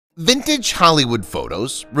Vintage Hollywood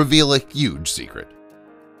photos reveal a huge secret.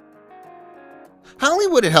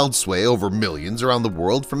 Hollywood had held sway over millions around the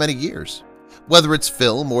world for many years. Whether it's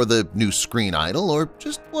film or the new screen idol or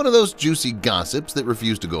just one of those juicy gossips that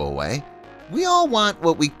refuse to go away, we all want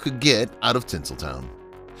what we could get out of Tinseltown.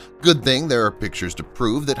 Good thing there are pictures to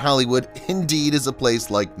prove that Hollywood indeed is a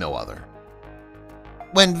place like no other.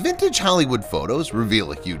 When vintage Hollywood photos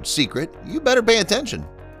reveal a huge secret, you better pay attention.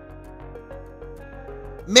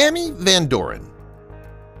 Mammy Van Doren.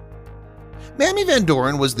 Mammy Van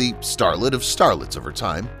Doren was the starlet of starlets of her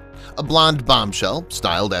time, a blonde bombshell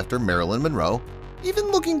styled after Marilyn Monroe,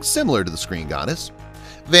 even looking similar to the screen goddess.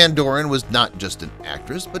 Van Doren was not just an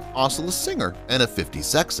actress but also a singer and a 50s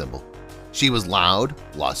sex symbol. She was loud,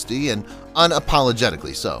 lusty, and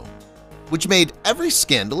unapologetically so, which made every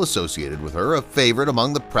scandal associated with her a favorite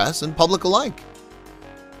among the press and public alike.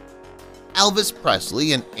 Elvis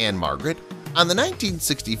Presley and Anne Margaret on the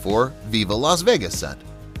 1964 Viva Las Vegas set.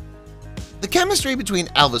 The chemistry between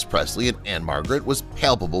Elvis Presley and Anne Margaret was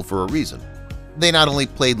palpable for a reason. They not only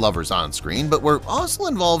played lovers on screen but were also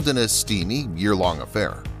involved in a steamy, year-long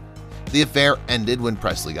affair. The affair ended when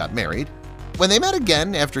Presley got married. When they met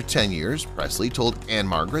again after 10 years, Presley told Anne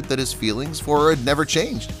Margaret that his feelings for her had never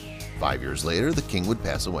changed. 5 years later, the king would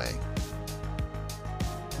pass away.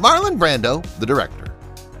 Marlon Brando, the director.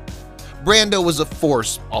 Brando was a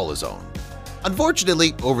force all his own.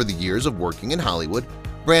 Unfortunately, over the years of working in Hollywood,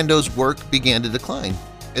 Brando's work began to decline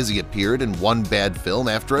as he appeared in one bad film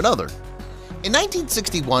after another. In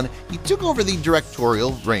 1961, he took over the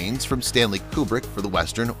directorial reins from Stanley Kubrick for the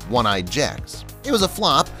western One-Eyed Jacks. It was a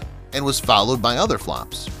flop and was followed by other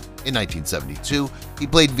flops. In 1972, he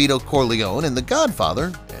played Vito Corleone in The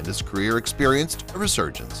Godfather, and his career experienced a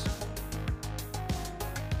resurgence.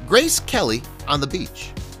 Grace Kelly on the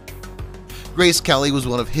beach. Grace Kelly was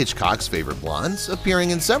one of Hitchcock's favorite blondes, appearing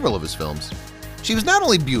in several of his films. She was not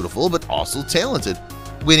only beautiful but also talented,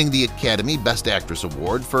 winning the Academy Best Actress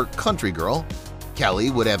Award for Country Girl.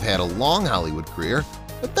 Kelly would have had a long Hollywood career,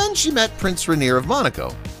 but then she met Prince Rainier of Monaco,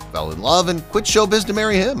 fell in love, and quit showbiz to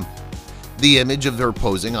marry him. The image of her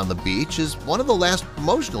posing on the beach is one of the last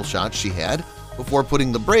promotional shots she had before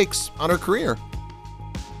putting the brakes on her career.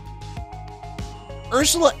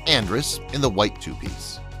 Ursula Andress in the white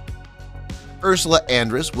two-piece. Ursula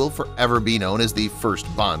Andress will forever be known as the first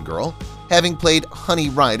Bond girl, having played Honey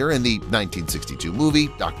Ryder in the 1962 movie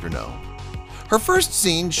Dr. No. Her first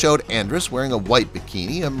scene showed Andress wearing a white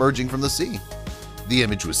bikini emerging from the sea. The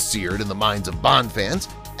image was seared in the minds of Bond fans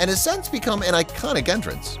and has since become an iconic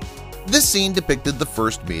entrance. This scene depicted the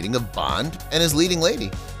first meeting of Bond and his leading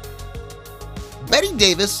lady. Betty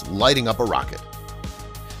Davis lighting up a rocket.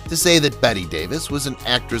 To say that Betty Davis was an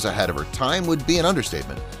actress ahead of her time would be an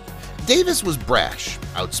understatement. Davis was brash,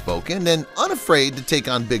 outspoken, and unafraid to take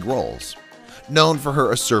on big roles. Known for her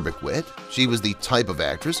acerbic wit, she was the type of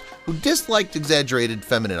actress who disliked exaggerated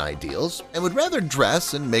feminine ideals and would rather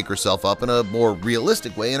dress and make herself up in a more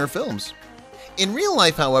realistic way in her films. In real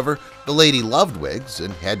life, however, the lady loved wigs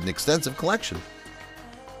and had an extensive collection.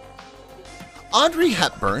 Audrey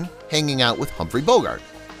Hepburn hanging out with Humphrey Bogart.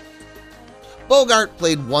 Bogart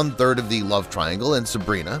played 1/3 of the love triangle in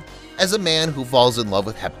Sabrina as a man who falls in love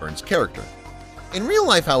with Hepburn's character. In real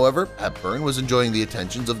life, however, Hepburn was enjoying the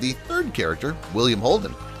attentions of the third character, William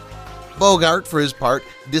Holden. Bogart, for his part,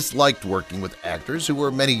 disliked working with actors who were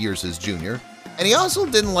many years his junior, and he also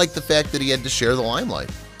didn't like the fact that he had to share the limelight.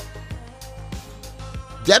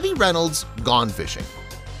 Debbie Reynolds gone fishing.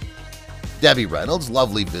 Debbie Reynolds'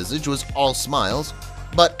 lovely visage was all smiles,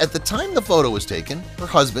 but at the time the photo was taken, her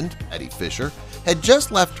husband, Eddie Fisher, had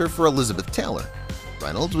just left her for Elizabeth Taylor.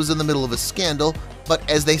 Reynolds was in the middle of a scandal, but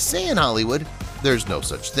as they say in Hollywood, there's no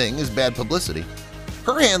such thing as bad publicity.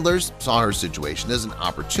 Her handlers saw her situation as an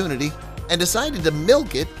opportunity and decided to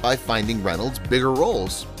milk it by finding Reynolds bigger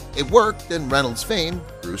roles. It worked, and Reynolds' fame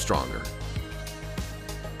grew stronger.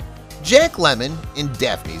 Jack Lemmon in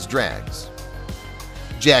Daphne's Drags.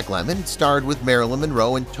 Jack Lemmon starred with Marilyn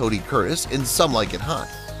Monroe and Tony Curtis in Some Like It Hot.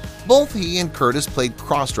 Both he and Curtis played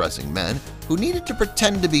cross-dressing men who needed to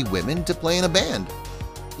pretend to be women to play in a band.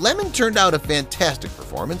 Lemmon turned out a fantastic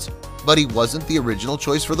performance, but he wasn't the original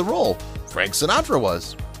choice for the role. Frank Sinatra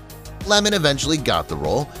was. Lemmon eventually got the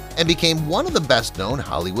role and became one of the best-known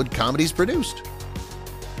Hollywood comedies produced.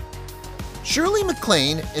 Shirley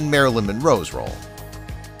MacLaine in Marilyn Monroe's role.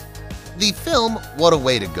 The film What a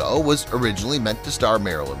Way to Go was originally meant to star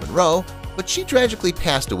Marilyn Monroe, but she tragically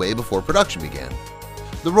passed away before production began.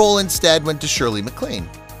 The role instead went to Shirley MacLaine.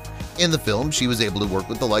 In the film, she was able to work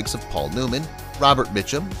with the likes of Paul Newman, Robert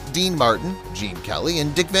Mitchum, Dean Martin, Gene Kelly,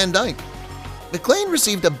 and Dick Van Dyke. McClane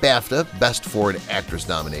received a BAFTA Best Foreign Actress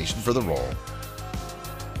nomination for the role.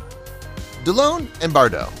 Delon and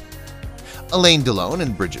Bardot. Alain Delon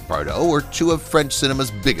and Brigitte Bardot were two of French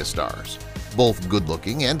cinema's biggest stars. Both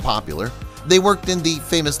good-looking and popular, they worked in the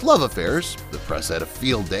famous love affairs. The press had a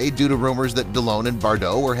field day due to rumors that Delon and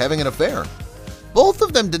Bardot were having an affair. Both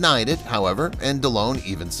of them denied it, however, and Delon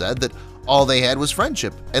even said that all they had was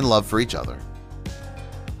friendship and love for each other.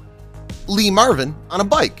 Lee Marvin on a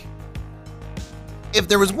bike. If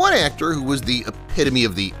there was one actor who was the epitome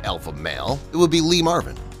of the alpha male, it would be Lee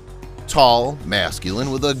Marvin. Tall,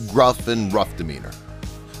 masculine, with a gruff and rough demeanor.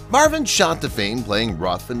 Marvin shot to fame playing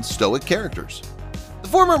rough and stoic characters. The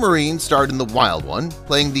former Marine starred in The Wild One,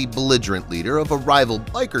 playing the belligerent leader of a rival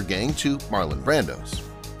biker gang to Marlon Brando's.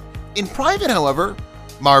 In private, however,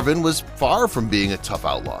 Marvin was far from being a tough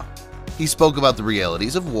outlaw. He spoke about the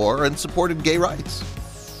realities of war and supported gay rights.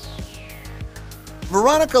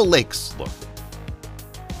 Veronica Lake's look.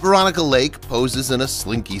 Veronica Lake poses in a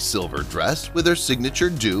slinky silver dress with her signature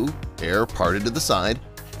do, hair parted to the side,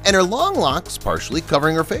 and her long locks partially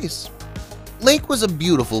covering her face. Lake was a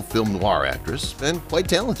beautiful film noir actress and quite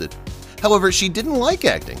talented. However, she didn't like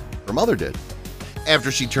acting. Her mother did.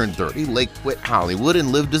 After she turned 30, Lake quit Hollywood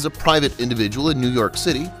and lived as a private individual in New York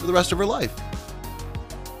City for the rest of her life.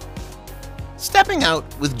 Stepping out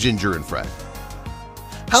with Ginger and Fred.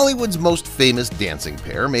 Hollywood's most famous dancing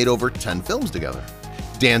pair made over 10 films together,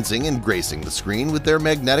 dancing and gracing the screen with their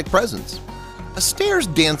magnetic presence. Astaire's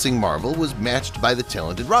dancing marvel was matched by the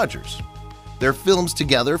talented Rogers. Their films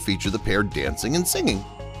together feature the pair dancing and singing,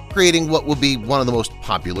 creating what will be one of the most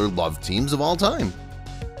popular love teams of all time.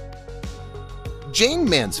 Jane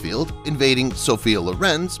Mansfield invading Sophia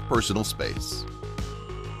Loren's personal space.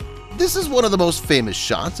 This is one of the most famous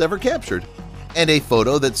shots ever captured, and a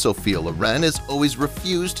photo that Sophia Loren has always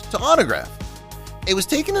refused to autograph. It was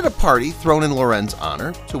taken at a party thrown in Loren's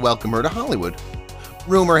honor to welcome her to Hollywood.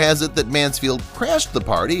 Rumor has it that Mansfield crashed the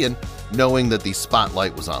party and, knowing that the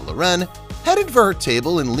spotlight was on Loren, headed for her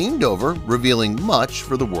table and leaned over, revealing much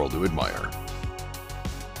for the world to admire.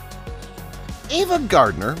 Ava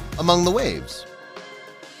Gardner among the waves.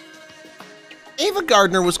 Ava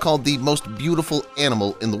Gardner was called the most beautiful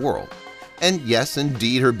animal in the world, and yes,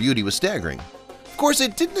 indeed, her beauty was staggering. Of course,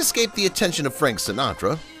 it didn't escape the attention of Frank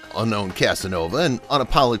Sinatra, unknown Casanova, and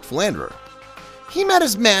unapologetic philanderer. He met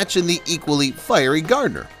his match in the equally fiery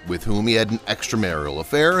Gardner, with whom he had an extramarital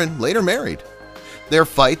affair and later married. Their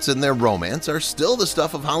fights and their romance are still the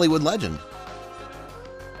stuff of Hollywood legend.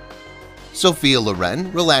 Sophia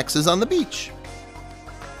Loren relaxes on the beach.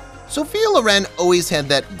 Sophia Loren always had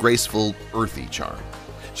that graceful, earthy charm.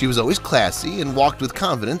 She was always classy and walked with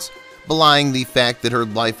confidence, belying the fact that her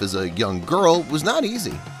life as a young girl was not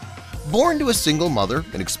easy. Born to a single mother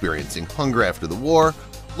and experiencing hunger after the war,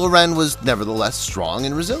 Loren was nevertheless strong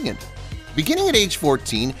and resilient. Beginning at age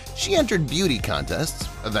 14, she entered beauty contests,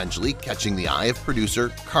 eventually catching the eye of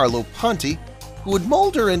producer Carlo Ponti, who would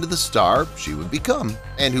mold her into the star she would become,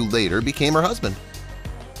 and who later became her husband.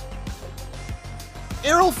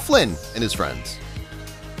 Errol Flynn and his friends.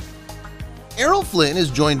 Errol Flynn is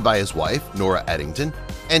joined by his wife, Nora Eddington,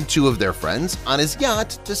 and two of their friends on his yacht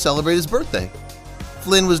to celebrate his birthday.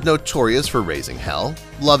 Flynn was notorious for raising hell,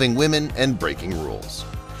 loving women, and breaking rules.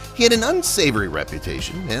 He had an unsavory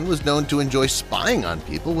reputation and was known to enjoy spying on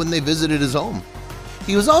people when they visited his home.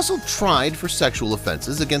 He was also tried for sexual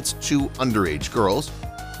offenses against two underage girls,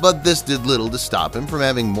 but this did little to stop him from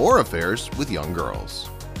having more affairs with young girls.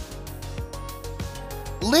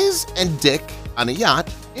 Liz and Dick on a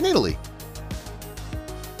yacht in Italy.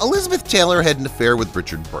 Elizabeth Taylor had an affair with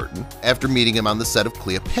Richard Burton after meeting him on the set of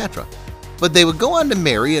Cleopatra, but they would go on to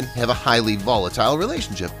marry and have a highly volatile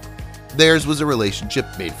relationship. Theirs was a relationship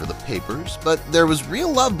made for the papers, but there was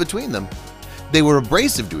real love between them. They were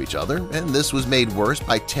abrasive to each other, and this was made worse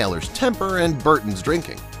by Taylor's temper and Burton's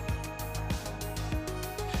drinking.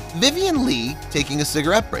 Vivien Leigh taking a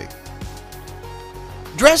cigarette break.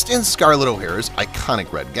 Dressed in Scarlett O'Hara's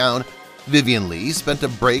iconic red gown, Vivien Leigh spent a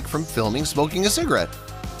break from filming smoking a cigarette.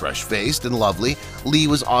 Fresh-faced and lovely, Leigh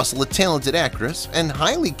was also a talented actress and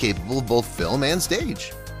highly capable of both film and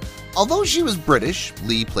stage. Although she was British,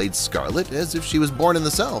 Leigh played Scarlett as if she was born in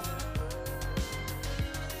the South.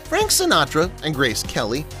 Frank Sinatra and Grace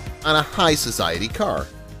Kelly on a high society car.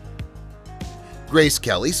 Grace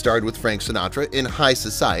Kelly starred with Frank Sinatra in High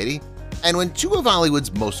Society, and when two of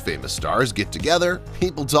Hollywood's most famous stars get together,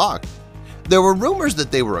 people talk. There were rumors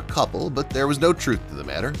that they were a couple, but there was no truth to the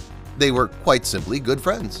matter. They were quite simply good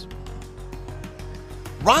friends.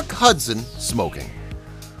 Rock Hudson smoking.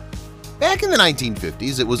 Back in the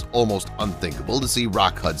 1950s, it was almost unthinkable to see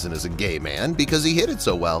Rock Hudson as a gay man because he hid it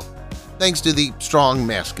so well. thanks to the strong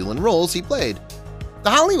masculine roles he played.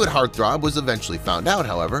 The Hollywood heartthrob was eventually found out,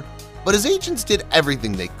 however, but his agents did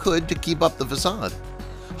everything they could to keep up the facade.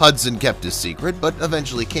 Hudson kept his secret, but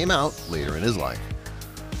eventually came out later in his life.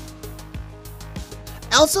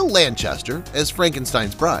 Elsa Lanchester as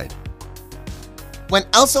Frankenstein's bride. When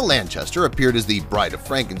Elsa Lanchester appeared as the Bride of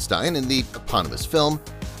Frankenstein in the eponymous film,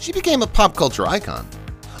 she became a pop culture icon.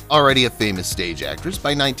 Already a famous stage actress, by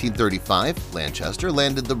 1935, Lanchester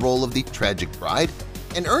landed the role of the tragic bride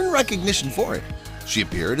and earned recognition for it. She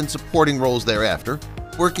appeared in supporting roles thereafter,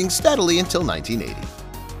 working steadily until 1980.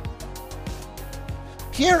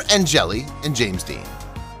 Pier Angeli and James Dean.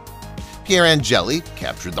 Pier Angeli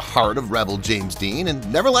captured the heart of rebel James Dean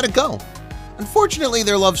and never let it go. Unfortunately,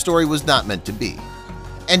 their love story was not meant to be.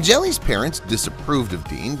 Angeli's parents disapproved of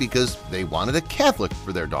Dean because they wanted a Catholic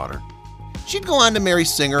for their daughter. She'd go on to marry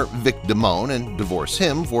singer Vic Damone and divorce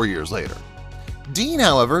him 4 years later. Dean,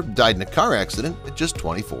 however, died in a car accident at just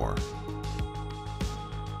 24.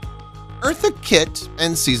 Eartha Kitt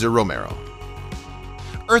and Cesar Romero.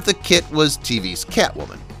 Eartha Kitt was TV's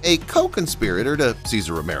Catwoman, a co-conspirator to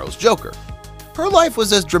Cesar Romero's Joker. Her life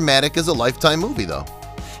was as dramatic as a Lifetime movie, though.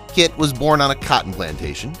 Kitt was born on a cotton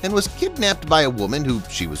plantation and was kidnapped by a woman who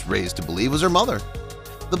she was raised to believe was her mother.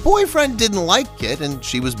 The boyfriend didn't like Kitt and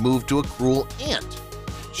she was moved to a cruel aunt.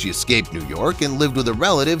 She escaped New York and lived with a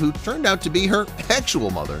relative who turned out to be her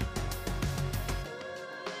actual mother.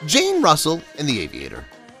 Jane Russell and the Aviator.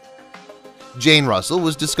 Jane Russell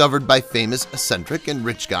was discovered by famous eccentric and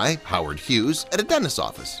rich guy Howard Hughes at a dentist's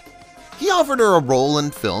office. He offered her a role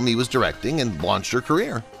in film he was directing and launched her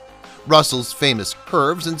career. Russell's famous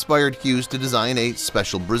curves inspired Hughes to design a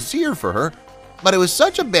special brassiere for her, but it was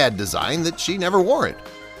such a bad design that she never wore it.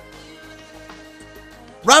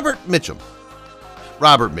 Robert Mitchum.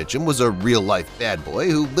 Robert Mitchum was a real-life bad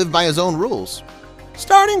boy who lived by his own rules.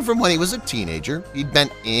 Starting from when he was a teenager, he'd been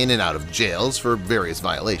in and out of jails for various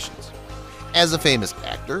violations. As a famous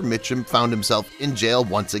actor, Mitchum found himself in jail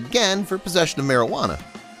once again for possession of marijuana.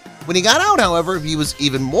 When he got out, however, he was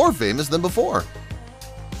even more famous than before.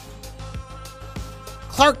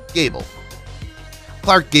 Clark Gable.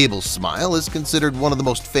 Clark Gable's smile is considered one of the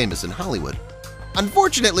most famous in Hollywood.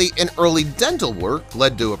 Unfortunately, an early dental work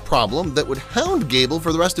led to a problem that would hound Gable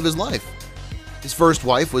for the rest of his life. His first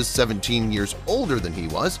wife was 17 years older than he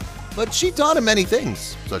was, but she taught him many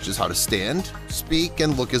things, such as how to stand, speak,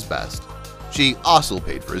 and look his best. She also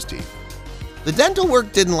paid for his teeth. The dental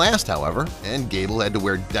work didn't last, however, and Gable had to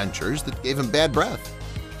wear dentures that gave him bad breath.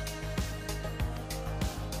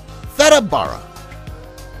 Theda Bara.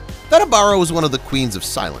 Theda Bara was one of the queens of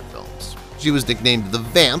silent films. She was nicknamed the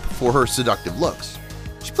Vamp for her seductive looks.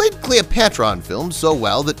 She played Cleopatra in films so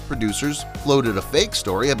well that producers floated a fake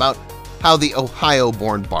story about how the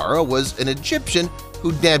Ohio-born Bara was an Egyptian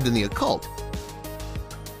who dabbed in the occult.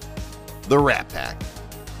 The Rat Pack.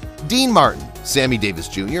 Dean Martin, Sammy Davis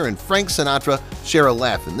Jr., and Frank Sinatra share a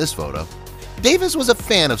laugh in this photo. Davis was a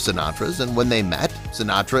fan of Sinatra's, and when they met,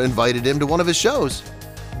 Sinatra invited him to one of his shows.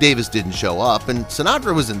 Davis didn't show up, and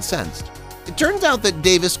Sinatra was incensed. It turns out that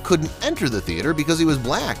Davis couldn't enter the theater because he was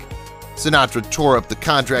black. Sinatra tore up the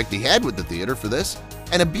contract he had with the theater for this,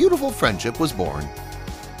 and a beautiful friendship was born.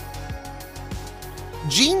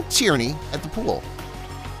 Gene Tierney at the pool.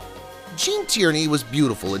 Gene Tierney was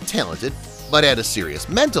beautiful and talented, but had a serious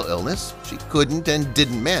mental illness she couldn't and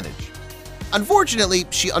didn't manage. Unfortunately,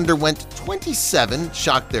 she underwent 27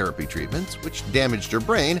 shock therapy treatments, which damaged her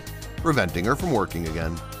brain, preventing her from working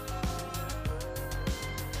again.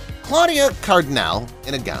 Claudia Cardinal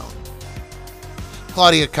in a gown.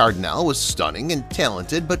 Claudia Cardinal was stunning and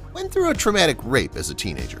talented, but went through a traumatic rape as a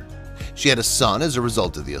teenager. She had a son as a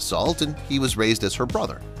result of the assault, and he was raised as her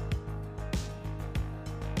brother.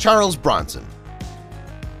 Charles Bronson.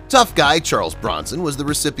 Tough guy Charles Bronson was the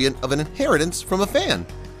recipient of an inheritance from a fan.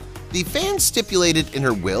 The fan stipulated in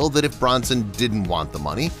her will that if Bronson didn't want the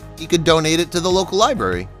money, he could donate it to the local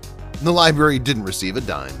library. The library didn't receive a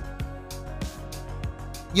dime.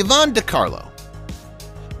 Yvonne De Carlo.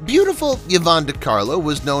 Beautiful Yvonne De Carlo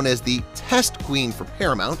was known as the test queen for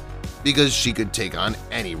Paramount because she could take on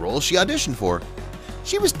any role she auditioned for.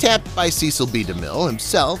 She was tapped by Cecil B. DeMille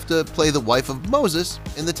himself to play the wife of Moses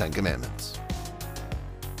in the Ten Commandments.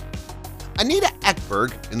 Anita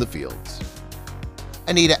Ekberg in the Fields.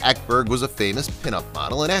 Anita Ekberg was a famous pinup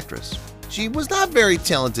model and actress. She was not very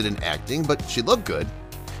talented in acting, but she looked good.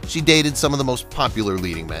 She dated some of the most popular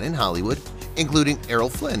leading men in Hollywood, including Errol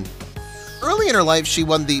Flynn. Early in her life, she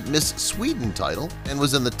won the Miss Sweden title and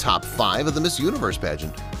was in the top 5 of the Miss Universe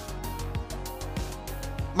pageant.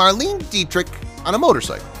 Marlene Dietrich on a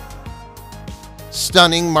motorcycle.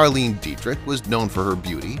 Stunning Marlene Dietrich was known for her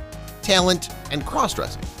beauty, talent, and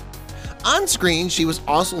cross-dressing. On screen, she was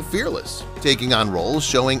also fearless, taking on roles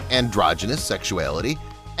showing androgynous sexuality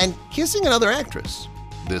and kissing another actress.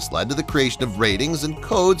 This led to the creation of ratings and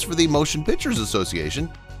codes for the Motion Pictures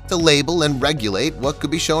Association to label and regulate what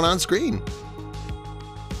could be shown on screen.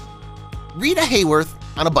 Rita Hayworth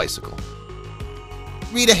on a bicycle.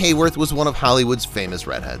 Rita Hayworth was one of Hollywood's famous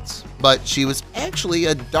redheads, but she was actually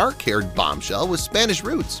a dark-haired bombshell with Spanish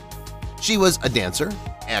roots. She was a dancer,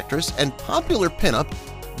 actress, and popular pinup,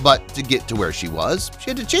 but to get to where she was, she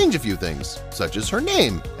had to change a few things, such as her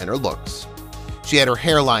name and her looks. She had her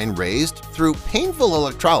hairline raised through painful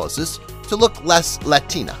electrolysis to look less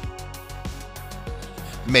Latina.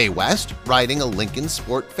 Mae West riding a Lincoln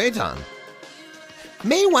Sport Phaeton.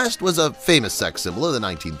 Mae West was a famous sex symbol of the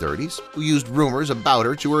 1930s who used rumors about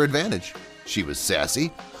her to her advantage. She was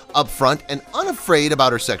sassy, upfront, and unafraid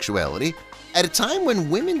about her sexuality at a time when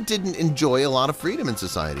women didn't enjoy a lot of freedom in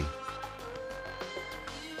society.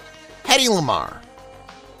 Hedy Lamarr.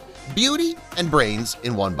 Beauty and brains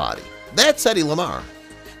in one body. That's Hedy Lamarr.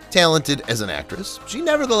 Talented as an actress, she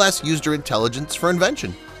nevertheless used her intelligence for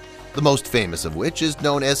invention, the most famous of which is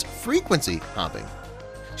known as frequency hopping.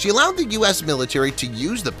 She allowed the U.S. military to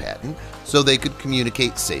use the patent so they could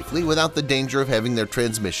communicate safely without the danger of having their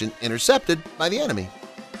transmission intercepted by the enemy.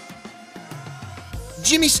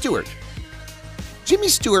 Jimmy Stewart. Jimmy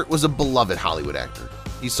Stewart was a beloved Hollywood actor.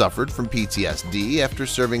 He suffered from PTSD after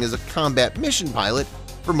serving as a combat mission pilot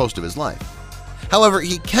for most of his life. However,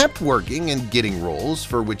 he kept working and getting roles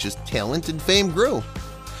for which his talent and fame grew.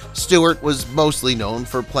 Stewart was mostly known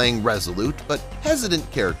for playing resolute but hesitant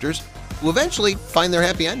characters who eventually find their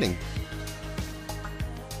happy ending.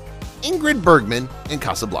 Ingrid Bergman in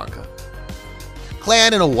Casablanca.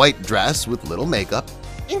 Clad in a white dress with little makeup,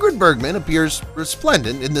 Ingrid Bergman appears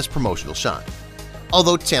resplendent in this promotional shot.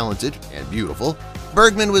 Although talented and beautiful,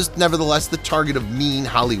 Bergman was nevertheless the target of mean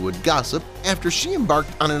Hollywood gossip after she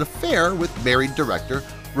embarked on an affair with married director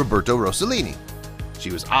Roberto Rossellini.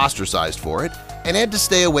 She was ostracized for it and had to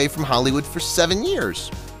stay away from Hollywood for 7 years.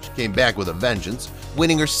 She came back with a vengeance,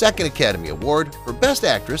 winning her second Academy Award for Best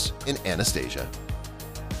Actress in Anastasia.